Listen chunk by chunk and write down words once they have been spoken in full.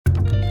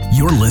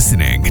You're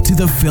listening to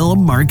the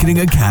Film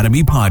Marketing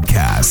Academy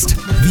podcast,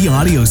 the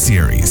audio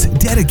series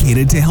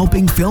dedicated to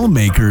helping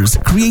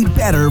filmmakers create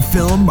better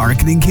film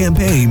marketing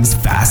campaigns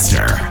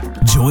faster.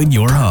 Join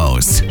your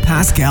host,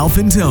 Pascal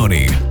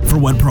Fantoni, for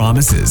what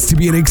promises to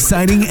be an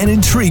exciting and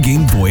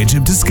intriguing voyage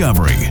of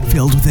discovery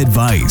filled with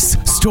advice,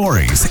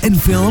 stories, and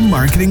film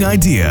marketing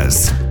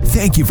ideas.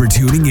 Thank you for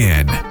tuning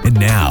in. And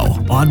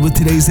now, on with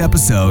today's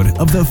episode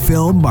of the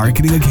Film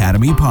Marketing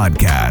Academy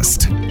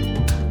podcast.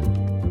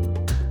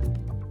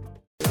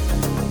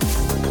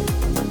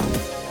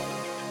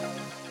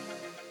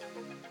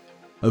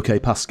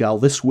 Okay, Pascal,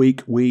 this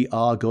week we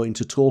are going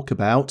to talk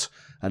about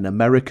an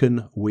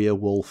American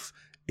Werewolf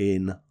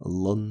in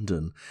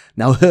London.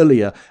 Now,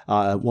 earlier,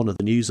 one of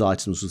the news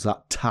items was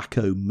that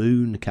Taco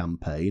Moon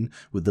campaign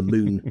with the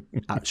moon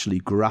actually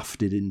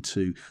grafted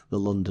into the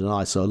London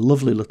Eye. So a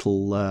lovely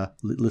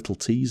little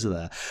teaser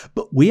there.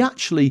 But we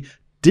actually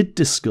did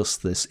discuss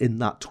this in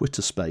that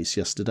Twitter space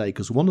yesterday,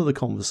 because one of the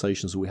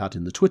conversations that we had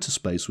in the Twitter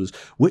space was,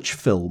 which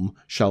film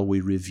shall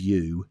we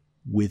review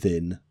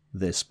within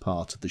this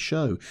part of the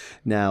show?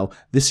 Now,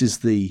 this is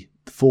the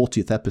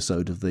 40th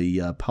episode of the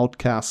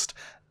podcast,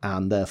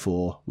 and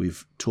therefore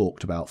we've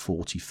talked about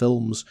 40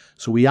 films.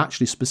 So we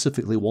actually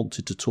specifically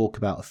wanted to talk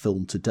about a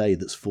film today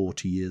that's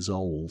 40 years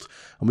old.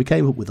 And we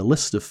came up with a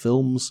list of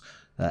films.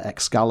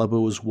 Excalibur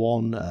was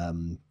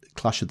one.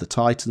 Clash of the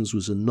Titans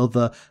was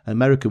another.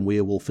 American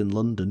Werewolf in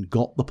London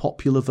got the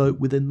popular vote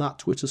within that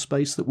Twitter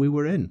space that we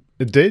were in.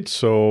 It did,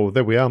 so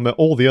there we are.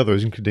 All the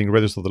others, including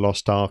Raiders of the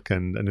Lost Ark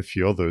and a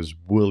few others,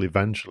 will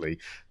eventually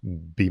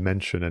be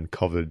mentioned and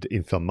covered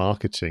in film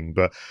marketing.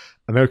 But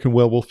American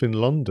Werewolf in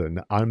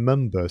London, I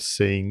remember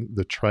seeing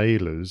the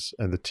trailers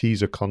and the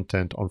teaser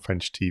content on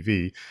French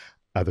TV.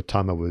 At the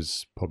time, I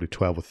was probably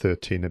 12 or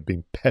 13 and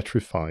being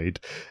petrified.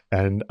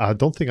 And I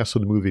don't think I saw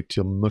the movie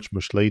till much,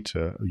 much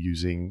later,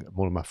 using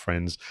one of my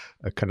friends,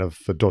 a kind of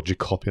a dodgy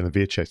copy on a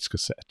VHS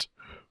cassette.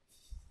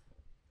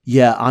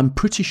 Yeah, I'm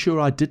pretty sure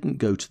I didn't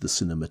go to the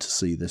cinema to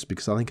see this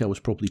because I think I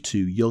was probably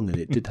too young, and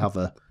it did have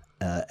a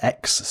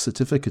X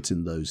certificate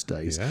in those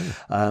days.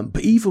 Yeah.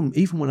 But even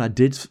when I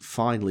did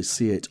finally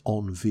see it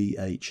on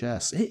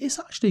VHS, it is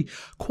actually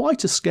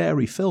quite a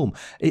scary film.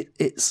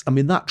 It's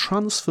that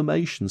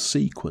transformation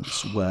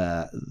sequence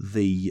where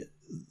the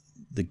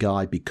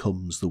guy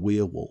becomes the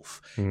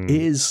werewolf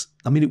is,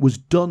 it was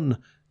done.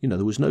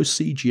 There was no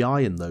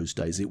CGI in those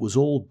days. It was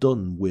all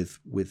done with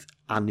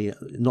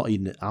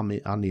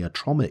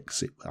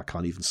animatronics. I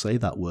can't even say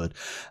that word.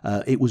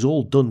 It was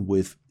all done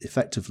with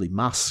effectively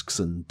masks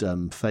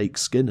and fake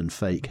skin and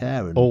fake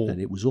hair,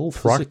 and it was all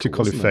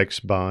practical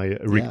effects by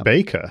Rick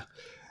Baker.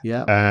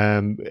 Yeah,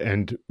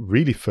 and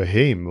really for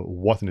him,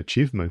 what an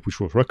achievement, which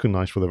was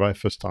recognized for the very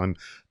first time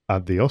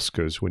at the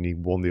Oscars when he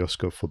won the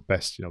Oscar for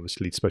best,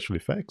 lead special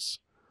effects.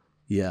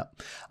 Yeah,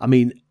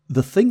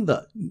 the thing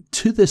that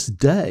to this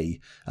day,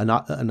 and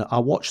I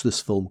watch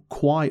this film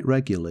quite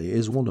regularly,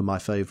 is one of my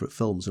favourite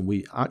films. And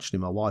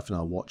my wife and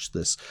I watched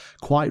this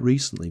quite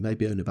recently,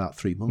 maybe only about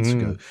 3 months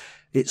ago.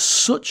 It's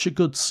such a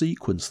good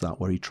sequence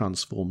where he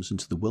transforms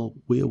into the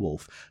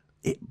werewolf.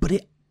 But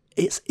it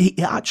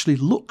actually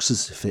looks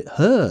as if it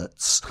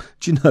hurts.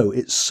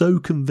 It's so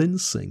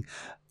convincing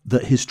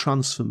that his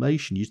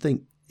transformation. You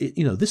think,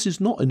 this is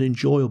not an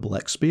enjoyable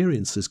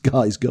experience this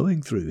guy's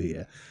going through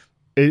here.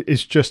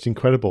 It's just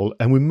incredible.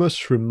 And we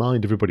must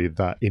remind everybody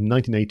that in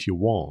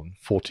 1981,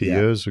 40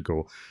 years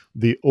ago,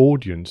 the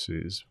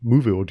audiences,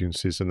 movie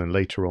audiences, and then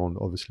later on,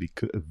 obviously,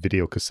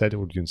 video cassette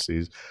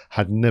audiences,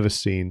 had never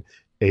seen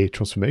a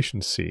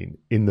transformation scene.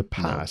 In the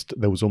past,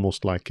 there was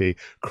almost like a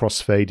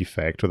crossfade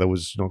effect, or there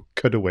was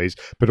cutaways,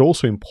 but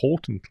also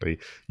importantly,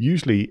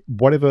 usually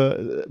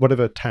whatever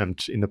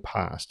attempt in the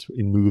past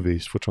in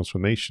movies for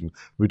transformation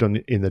were done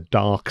in a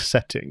dark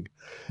setting.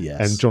 Yes.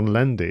 And John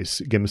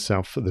Landis gave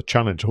himself the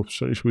challenge, or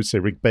should we say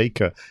Rick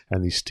Baker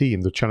and his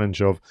team, the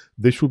challenge of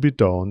this will be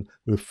done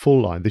with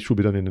full light, this will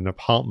be done in an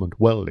apartment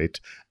well lit,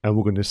 and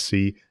we're going to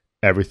see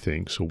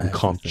everything, so we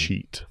can't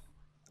cheat.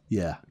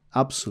 Yeah,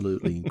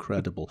 absolutely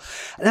incredible.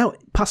 Now,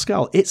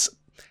 Pascal, it's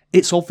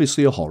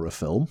obviously a horror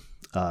film.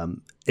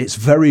 It's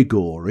very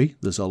gory.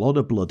 There's a lot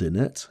of blood in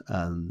it,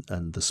 and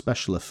the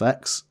special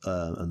effects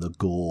and the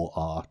gore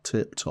are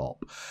tip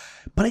top.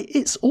 But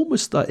it's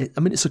almost like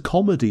it's a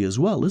comedy as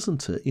well,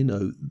 isn't it?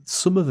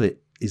 Some of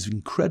it is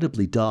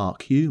incredibly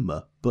dark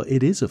humour, but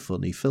it is a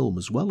funny film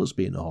as well as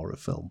being a horror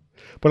film.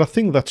 But I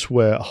think that's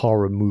where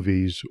horror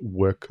movies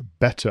work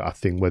better,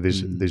 where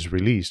there's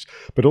released.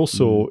 But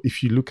also,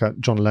 if you look at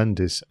John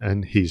Landis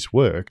and his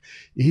work,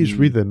 he's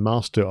really the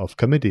master of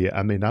comedy.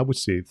 I would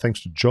say,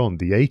 thanks to John,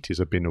 the 80s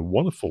have been a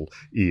wonderful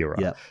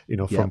era.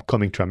 From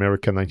Coming to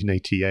America,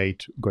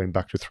 1988, going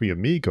back to Three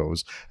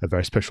Amigos, a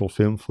very special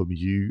film for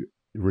you,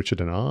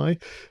 Richard and I.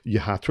 You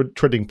had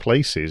Treading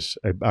Places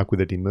back with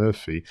Eddie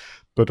Murphy.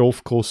 But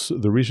of course,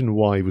 the reason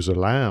why he was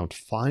allowed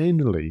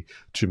finally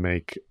to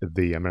make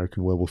the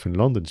American Werewolf in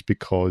London is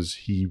because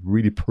he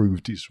really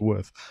proved his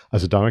worth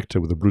as a director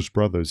with the Blues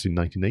Brothers in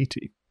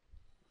 1980.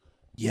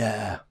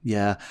 Yeah.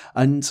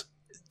 And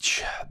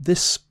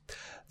this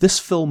this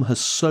film has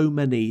so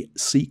many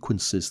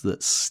sequences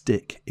that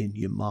stick in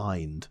your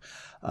mind.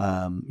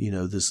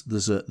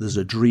 There's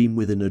a dream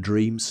within a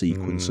dream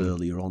sequence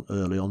early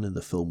on in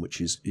the film, which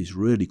is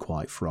really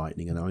quite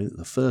frightening. And I mean,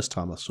 the first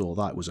time I saw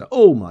that was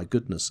oh my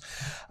goodness.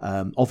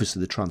 Obviously,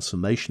 the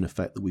transformation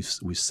effect that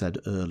we've said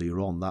earlier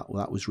on,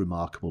 that was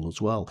remarkable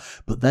as well.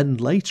 But then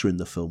later in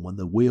the film, when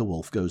the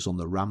werewolf goes on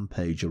the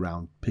rampage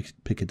around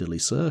Piccadilly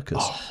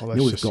Circus,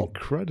 that's just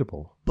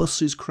incredible.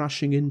 Buses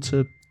crashing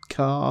into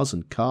cars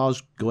and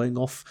cars going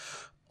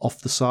off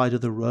the side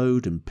of the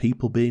road and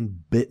people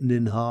being bitten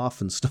in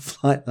half and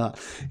stuff like that.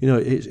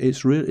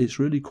 It's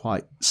really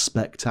quite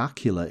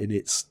spectacular in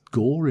its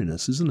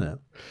goriness, isn't it?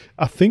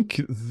 I think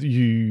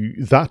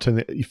and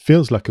it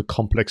feels like a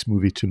complex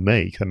movie to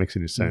make. That makes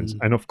any sense.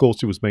 And of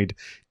course, it was made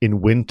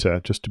in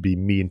winter, just to be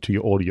mean to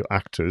all your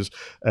actors.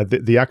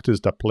 The actors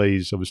that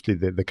plays obviously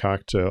the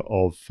character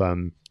of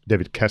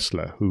David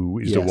Kessler, who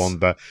is the one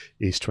that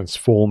is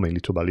transforming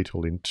little by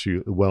little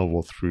into a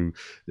werewolf through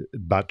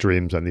bad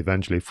dreams and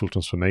eventually full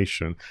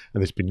transformation,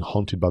 and has been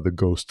haunted by the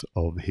ghost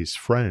of his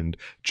friend,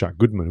 Jack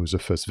Goodman, who was the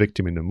first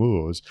victim in the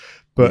moors.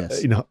 But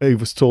he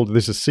was told,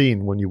 there's a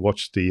scene when you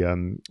watch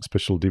the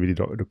special DVD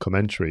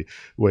documentary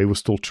where he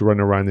was told to run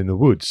around in the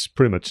woods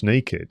pretty much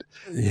naked.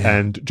 Yeah.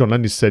 And John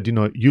Landis said,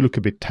 you look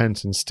a bit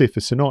tense and stiff. I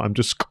said, no, I'm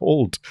just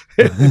cold.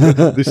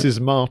 This is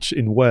March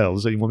in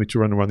Wales and you want me to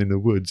run around in the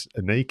woods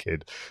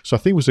naked. So I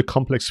think it was a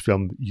complex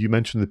film. You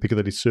mentioned the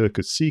Piccadilly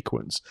Circus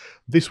sequence.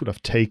 This would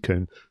have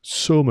taken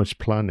so much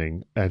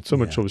planning and so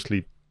much,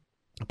 obviously,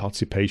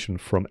 participation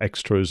from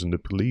extras and the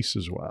police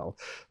as well,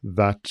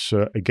 that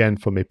again,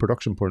 from a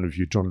production point of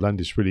view, John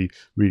Landis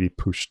really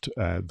pushed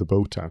the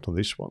boat out on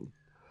this one.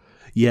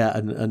 Yeah,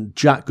 and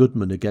Jack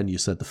Goodman, again, you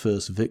said the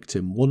first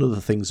victim. One of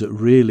the things that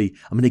really,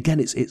 I mean,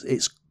 again,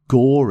 it's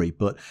gory,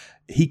 but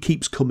he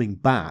keeps coming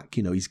back.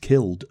 He's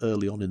killed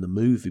early on in the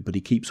movie, but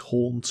he keeps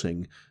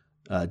haunting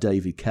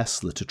David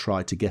Kessler to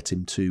try to get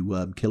him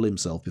to kill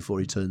himself before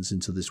he turns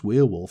into this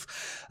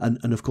werewolf.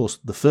 And of course,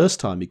 the first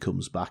time he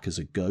comes back as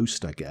a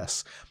ghost, I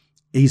guess,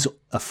 he's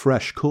a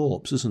fresh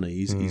corpse, isn't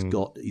he? He's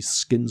got his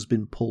skin's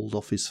been pulled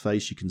off his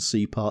face. You can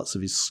see parts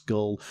of his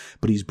skull,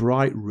 but he's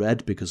bright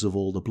red because of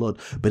all the blood.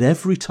 But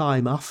every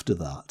time after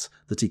that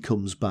he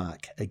comes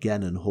back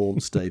again and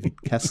haunts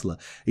David Kessler,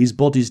 his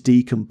body's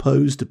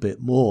decomposed a bit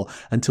more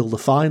until the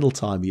final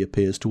time he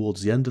appears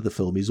towards the end of the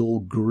film, he's all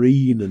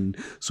green and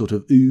sort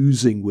of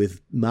oozing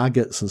with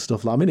maggots and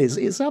stuff. I mean,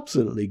 it's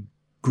absolutely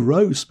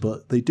gross,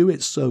 but they do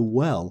it so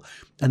well.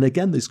 And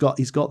again, he's got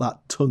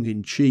that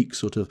tongue-in-cheek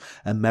sort of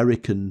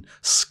American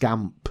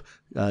scamp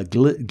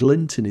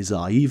glint in his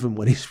eye, even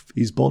when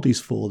his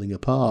body's falling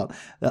apart.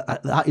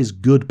 That is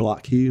good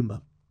black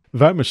humour.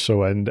 Very much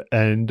so.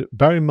 And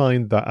bear in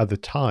mind that at the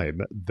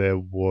time, there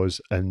was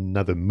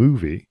another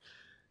movie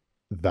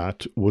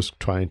that was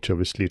trying to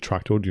obviously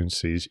attract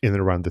audiences in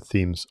and around the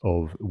themes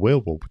of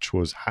werewolf, which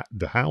was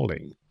The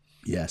Howling.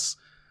 Yes.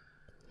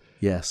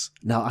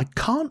 Now, I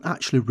can't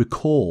actually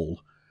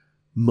recall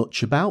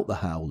much about The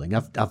Howling.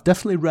 I've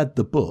definitely read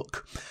the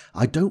book.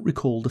 I don't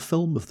recall the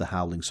film of The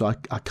Howling, so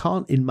I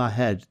can't in my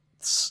head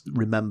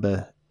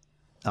remember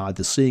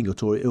either seeing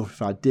it or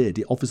if I did,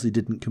 it obviously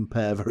didn't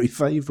compare very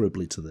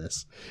favourably to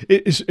this.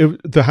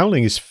 The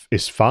Howling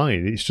is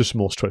fine. It's just a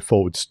more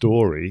straightforward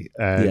story,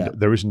 and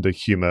there isn't the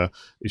humour.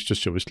 It's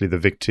just obviously the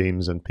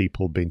victims and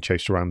people being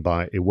chased around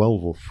by a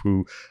werewolf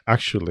who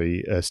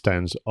actually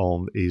stands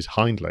on his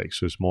hind legs,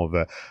 so it's more of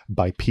a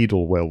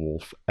bipedal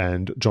werewolf.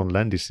 And John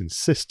Landis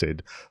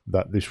insisted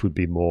that this would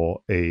be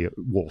more a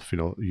wolf,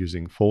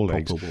 using four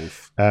legs. Proper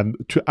wolf.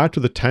 To add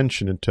to the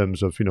tension in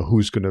terms of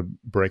who's going to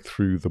break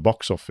through the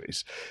box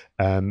office.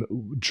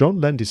 John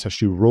Landis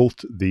actually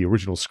wrote the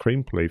original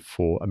screenplay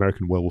for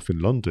American Werewolf in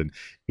London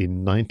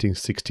in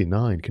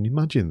 1969. Can you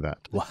imagine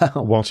that?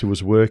 Wow! Whilst he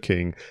was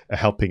working,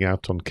 helping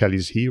out on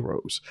Kelly's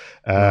Heroes,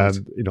 right.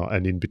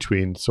 And in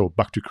between, so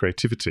back to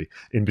creativity.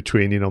 In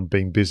between,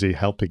 being busy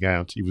helping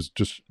out, he was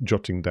just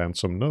jotting down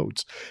some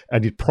notes,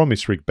 and he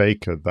promised Rick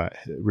Baker that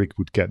Rick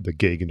would get the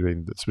gig in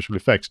doing the special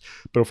effects.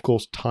 But of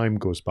course, time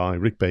goes by.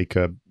 Rick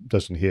Baker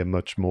doesn't hear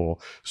much more,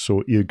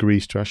 so he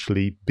agrees to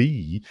actually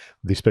be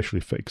the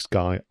special effects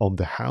guy on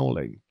The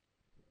Howling.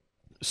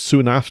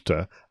 Soon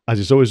after, as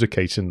is always the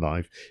case in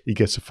life, he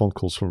gets a phone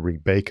call from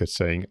Rick Baker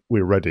saying,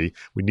 "We're ready.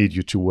 We need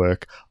you to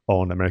work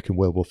on American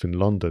Werewolf in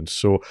London."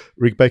 So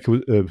Rick Baker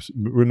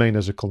remained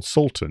as a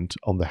consultant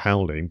on The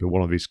Howling, but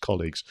one of his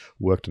colleagues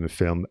worked on the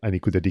film, and he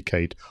could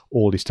dedicate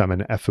all his time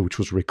and effort, which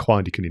was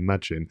required. You can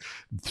imagine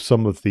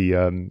some of the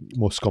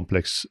most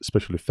complex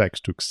special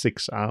effects took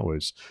 6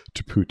 hours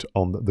to put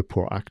on the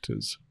poor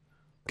actors.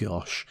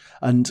 Gosh.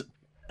 And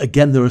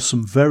again, there are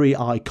some very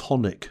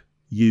iconic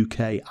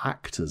UK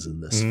actors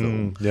in this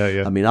film.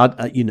 Yeah. I mean,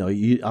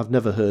 I've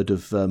never heard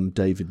of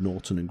David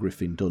Norton and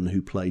Griffin Dunne,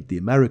 who played the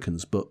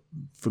Americans, but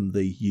from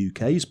the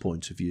UK's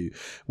point of view,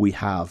 we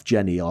have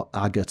Jenny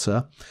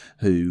Agutter,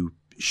 who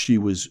she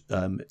was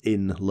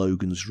in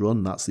Logan's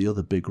Run. That's the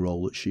other big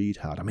role that she'd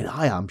had. I mean,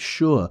 I am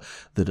sure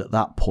that at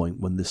that point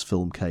when this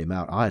film came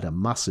out, I had a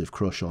massive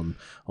crush on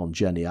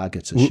Jenny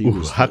Agutter. She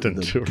was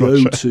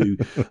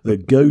the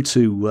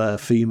go-to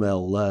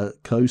female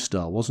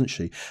co-star, wasn't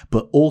she?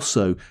 But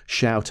also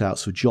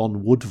shout-outs for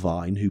John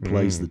Woodvine, who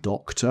plays the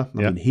Doctor. I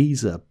mean,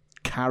 he's a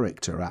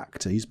character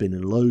actor. He's been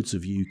in loads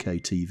of UK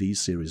TV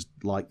series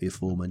like the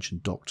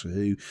aforementioned Doctor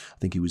Who. I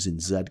think he was in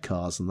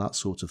Z-Cars and that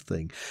sort of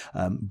thing.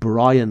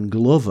 Brian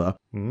Glover,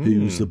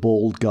 who's the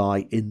bald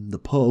guy in the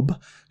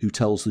pub who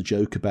tells the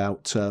joke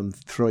about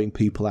throwing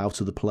people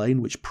out of the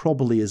plane, which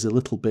probably is a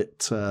little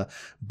bit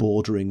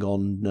bordering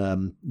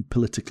on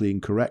politically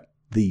incorrect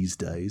these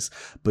days,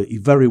 but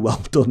he's very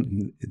well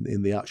done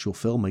in the actual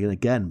film. And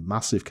again,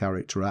 massive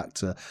character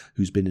actor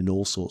who's been in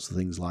all sorts of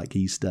things like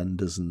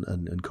EastEnders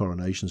and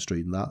Coronation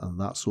Street and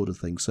that sort of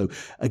thing. So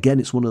again,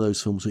 it's one of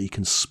those films where you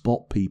can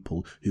spot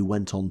people who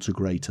went on to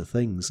greater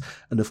things.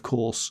 And of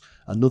course,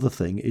 another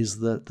thing is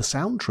the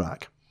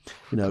soundtrack.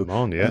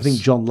 I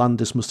think John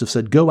Landis must have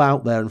said, go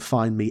out there and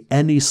find me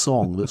any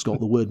song that's got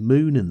the word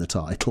moon in the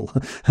title.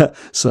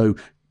 So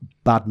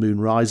Bad Moon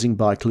Rising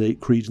by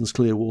Creedence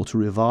Clearwater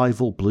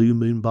Revival, Blue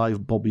Moon by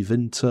Bobby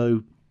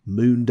Vinto,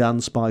 Moon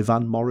Dance by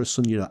Van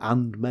Morrison,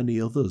 and many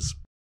others.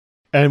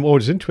 And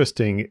what is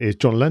interesting is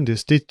John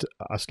Landis did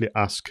actually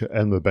ask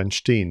Elmer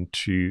Bernstein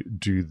to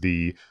do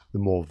the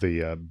more of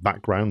the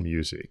background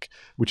music,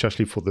 which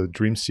actually for the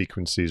dream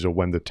sequences or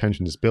when the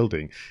tension is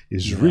building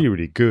is really,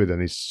 really good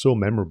and is so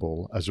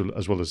memorable as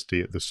well as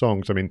the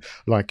songs. I mean,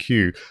 like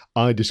you,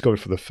 I discovered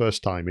for the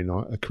first time in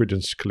a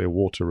Creedence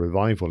Clearwater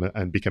Revival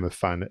and became a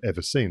fan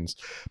ever since.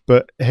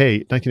 But hey,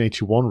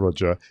 1981,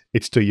 Roger,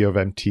 it's the year of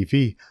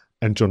MTV.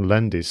 And John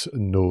Landis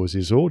knows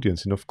his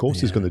audience. And of course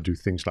he's going to do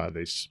things like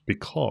this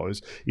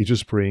because he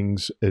just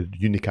brings a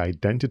unique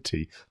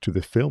identity to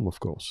the film, of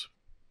course.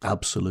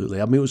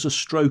 Absolutely. I mean, it was a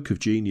stroke of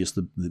genius,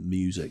 the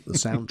music. The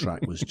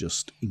soundtrack was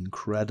just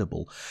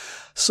incredible.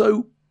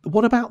 So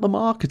what about the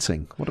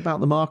marketing? I mean, the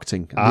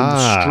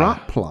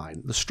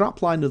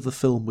strapline of the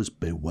film was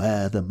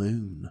Beware the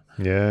Moon.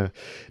 Yeah.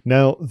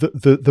 Now,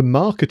 the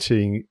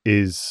marketing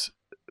is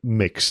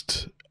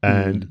mixed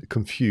and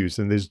confused,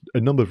 and there's a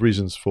number of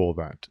reasons for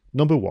that.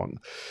 Number one,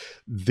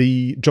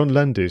 the John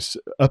Landis,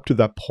 up to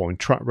that point,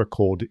 track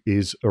record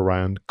is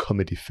around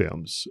comedy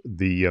films.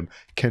 The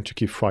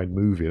Kentucky Fried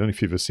Movie, I don't know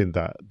if you've ever seen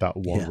that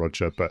one,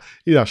 Roger, but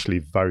it's actually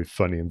very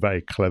funny and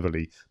very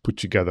cleverly put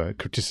together a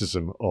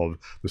criticism of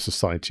the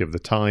society of the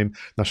time,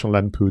 National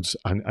Lampoon's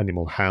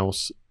Animal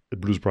House,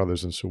 Blues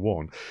Brothers, and so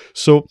on.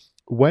 So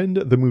when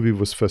the movie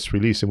was first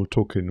released, and we'll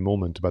talk in a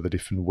moment about the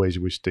different ways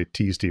in which they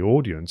teased the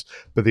audience,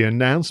 but the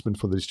announcement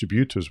from the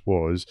distributors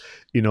was,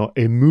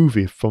 a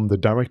movie from the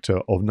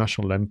director of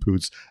National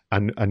Lampoon's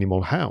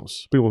Animal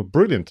House. People were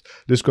brilliant.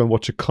 Let's go and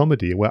watch a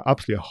comedy. And we're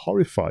absolutely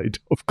horrified,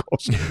 of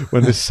course,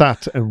 when they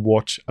sat and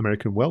watched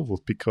American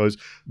Werewolf, because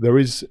there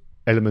is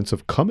elements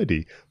of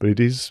comedy, but it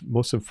is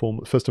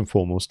first and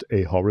foremost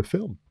a horror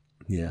film.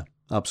 Yeah.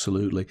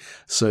 Absolutely.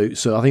 So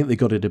I think they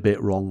got it a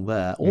bit wrong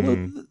there.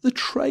 Although the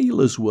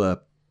trailers were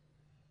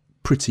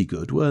pretty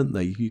good, weren't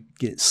they? You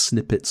get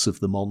snippets of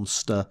the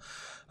monster,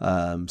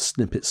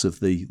 snippets of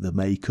the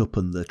makeup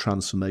and the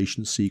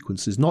transformation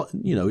sequences. Not,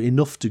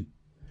 enough to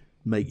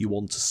make you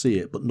want to see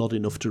it, but not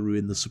enough to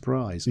ruin the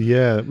surprise.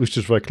 Yeah, which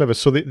is very clever.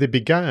 So they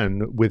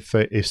began with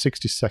a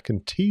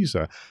 60-second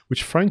teaser,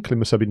 which frankly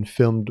must have been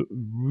filmed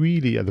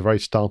really at the very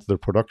start of the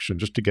production,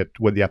 just to get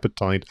the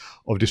appetite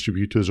of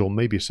distributors, or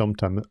maybe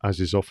sometime, as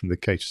is often the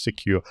case,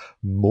 secure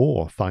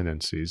more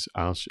finances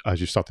as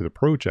you started the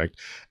project.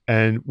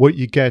 And what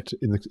you get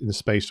in the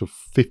space of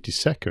 50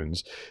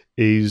 seconds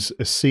is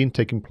a scene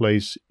taking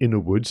place in the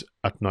woods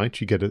at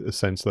night. You get a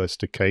sense that's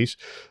the case.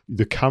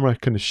 The camera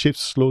kind of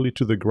shifts slowly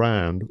to the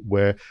ground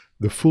where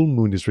the full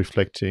moon is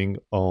reflecting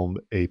on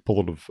a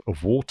pool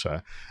of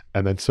water,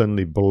 and then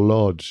suddenly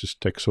blood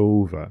just takes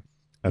over.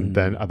 And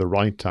then at the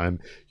right time,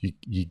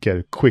 you get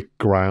a quick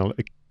growl,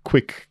 a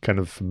quick kind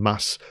of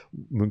mass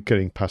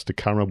getting past the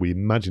camera we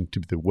imagine to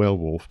be the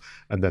werewolf,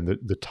 and then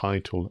the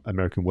title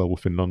American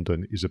Werewolf in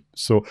London is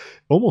so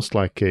almost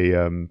like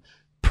a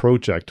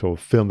project or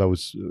film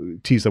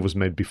teaser that was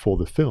made before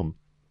the film.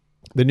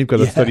 Then you've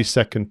got a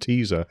 30-second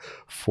teaser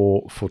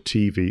for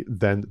TV,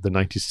 then the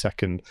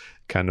 90-second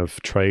kind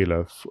of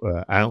trailer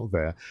out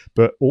there.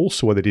 But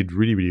also what they did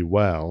really, really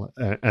well,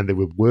 and they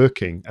were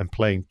working and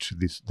playing to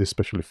these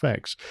special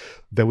effects.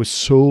 There was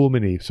so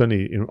many,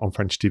 certainly on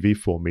French TV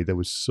for me, there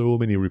was so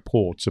many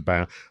reports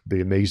about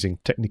the amazing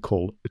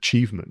technical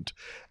achievement.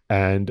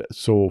 And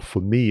so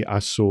for me, I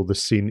saw the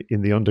scene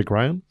in the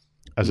underground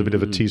as a bit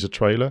of a teaser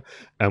trailer,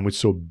 and we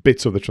saw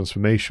bits of the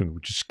transformation,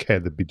 which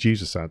scared the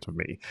bejesus out of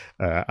me,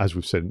 as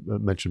we've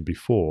mentioned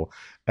before.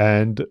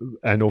 And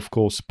of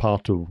course,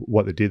 part of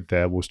what they did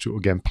there was to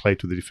again play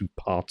to the different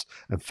parts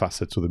and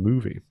facets of the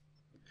movie.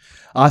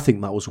 I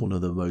think that was one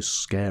of the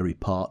most scary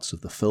parts of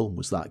the film,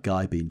 was that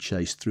guy being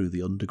chased through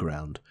the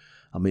underground.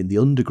 I mean, the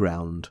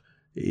underground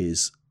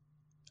is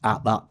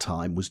at that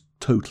time was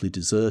totally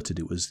deserted.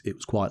 It was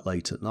quite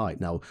late at night.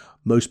 Now,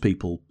 most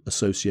people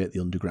associate the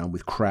underground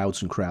with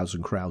crowds and crowds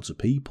and crowds of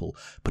people,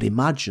 but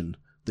imagine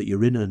that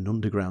you're in an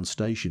underground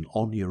station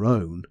on your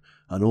own,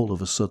 and all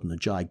of a sudden a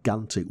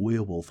gigantic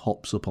werewolf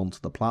hops up onto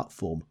the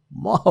platform.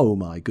 Oh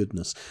my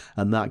goodness.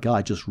 And that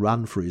guy just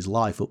ran for his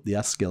life up the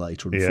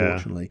escalator.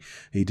 Unfortunately,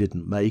 he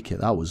didn't make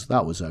it. That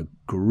was a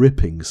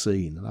gripping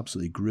scene, an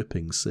absolutely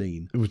gripping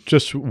scene. It was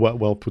just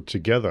well put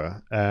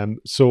together.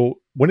 So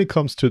when it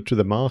comes to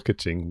the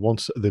marketing,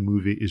 once the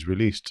movie is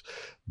released,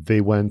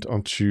 they went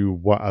onto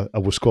what I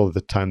was called at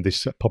the time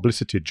this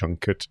publicity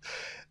junket.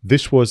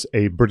 This was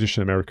a British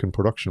and American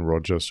production,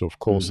 Roger. So, of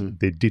course,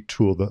 they did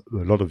tour a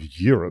lot of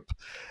Europe,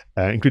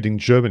 including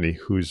Germany,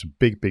 who's a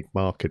big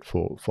market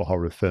for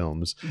horror films.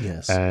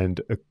 Yes.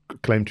 And a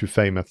claim to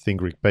fame, I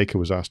think Rick Baker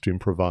was asked to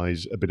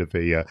improvise a bit of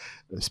a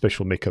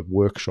special makeup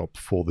workshop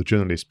for the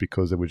journalists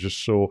because they were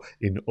just so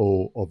in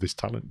awe of this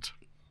talent.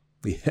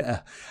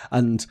 Yeah,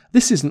 and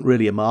this isn't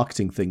really a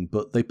marketing thing,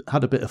 but they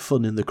had a bit of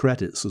fun in the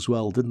credits as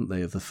well, didn't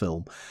they, of the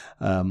film?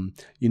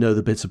 You know,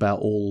 the bit about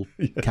all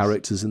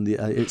characters in the...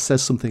 it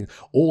says something,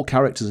 all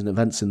characters and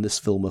events in this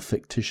film are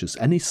fictitious.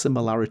 Any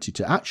similarity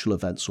to actual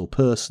events or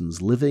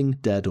persons, living,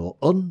 dead or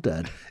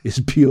undead,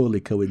 is purely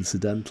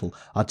coincidental.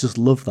 I just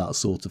love that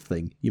sort of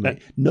thing.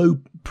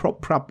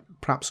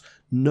 Perhaps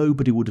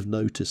nobody would have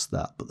noticed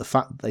that, but the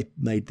fact that they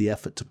made the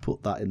effort to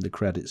put that in the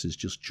credits is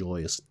just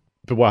joyous.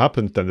 But what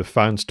happened then, the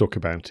fans talk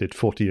about it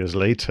 40 years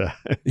later,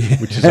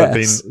 which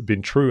has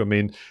been true. I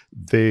mean,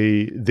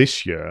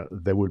 this year,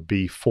 there would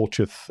be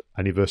 40th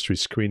anniversary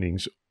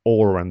screenings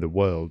all around the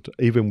world.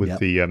 Even with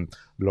the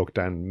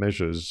lockdown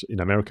measures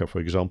in America, for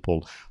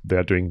example, they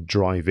are doing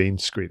drive-in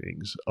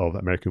screenings of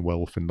American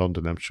Werewolf in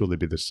London. I'm sure they'll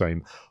be the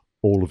same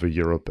all over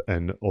Europe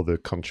and other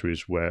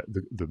countries where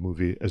the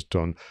movie has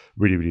done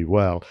really, really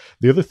well.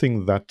 The other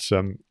thing that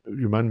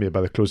reminded me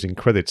about the closing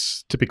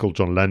credits, typical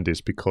John Landis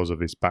because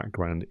of his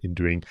background in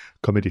doing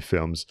comedy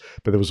films,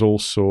 but there was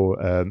also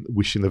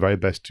wishing the very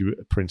best to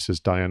Princess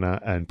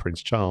Diana and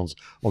Prince Charles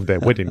on their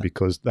wedding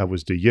because that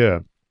was the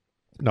year.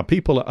 Now,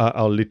 people are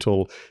a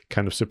little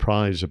kind of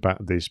surprised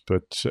about this,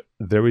 but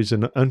there is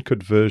an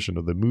uncut version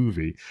of the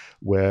movie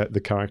where the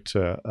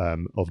character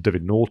of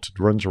David Norton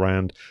runs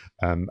around,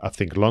 I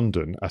think,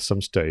 London at some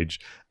stage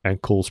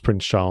and calls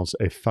Prince Charles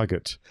a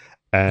faggot.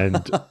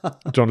 And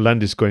John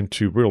Landis going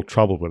to real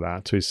trouble with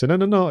that. So he said,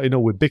 no,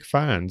 we're big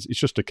fans. It's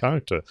just a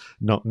character,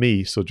 not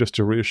me. So just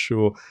to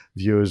reassure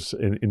viewers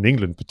in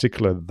England in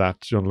particular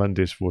that John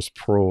Landis was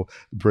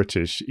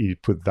pro-British, he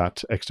put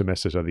that extra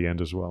message at the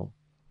end as well.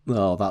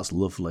 Oh, that's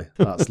lovely.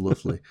 That's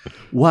lovely.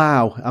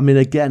 Wow. I mean,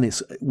 again,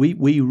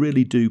 we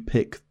really do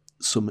pick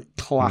some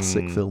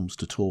classic films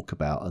to talk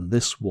about, and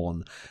this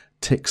one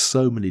ticks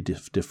so many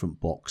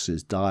different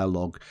boxes: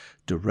 dialogue,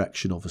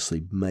 direction,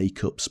 obviously,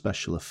 makeup,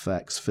 special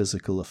effects,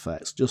 physical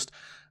effects, just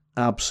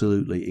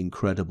absolutely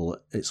incredible.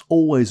 It's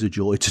always a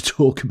joy to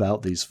talk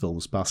about these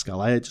films, Pascal.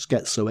 I just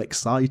get so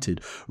excited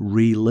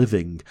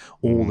reliving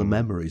all the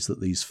memories that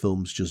these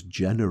films just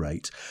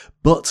generate.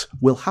 But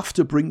we'll have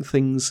to bring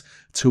things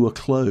to a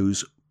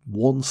close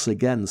once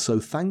again. So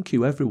thank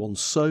you everyone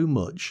so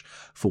much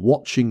for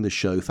watching the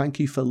show. Thank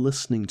you for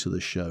listening to the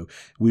show.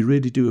 We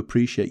really do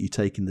appreciate you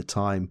taking the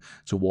time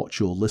to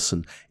watch or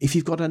listen. If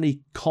you've got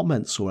any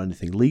comments or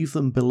anything, leave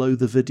them below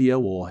the video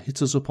or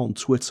hit us up on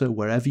Twitter,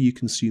 wherever you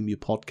consume your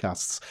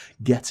podcasts.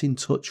 Get in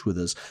touch with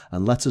us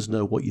and let us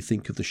know what you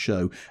think of the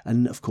show.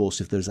 And of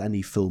course, if there's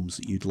any films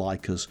that you'd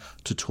like us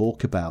to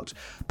talk about.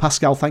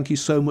 Pascal, thank you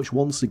so much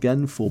once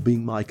again for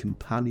being my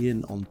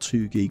companion on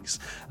Two Geeks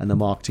and a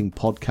Marketing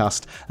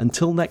Podcast.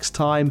 Until next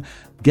time,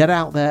 get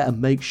out there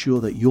and make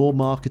sure that your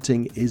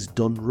marketing is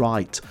done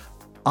right.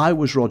 I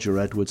was Roger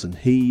Edwards and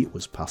he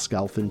was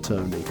Pascal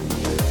Fintoni.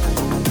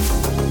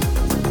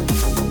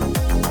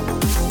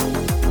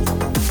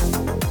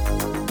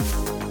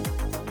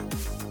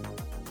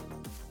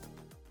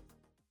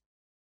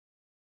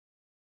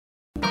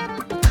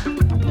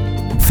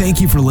 Thank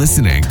you for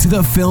listening to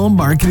the Film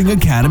Marketing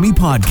Academy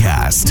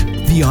podcast,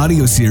 the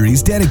audio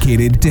series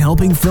dedicated to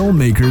helping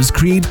filmmakers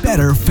create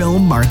better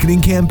film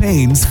marketing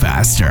campaigns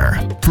faster.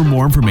 For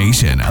more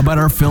information about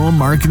our film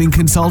marketing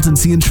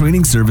consultancy and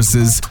training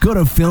services, go to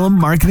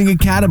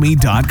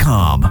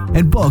filmmarketingacademy.com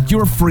and book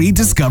your free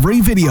discovery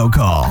video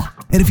call.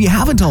 And if you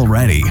haven't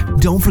already,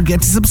 don't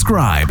forget to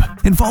subscribe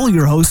and follow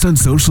your host on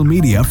social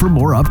media for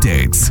more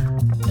updates.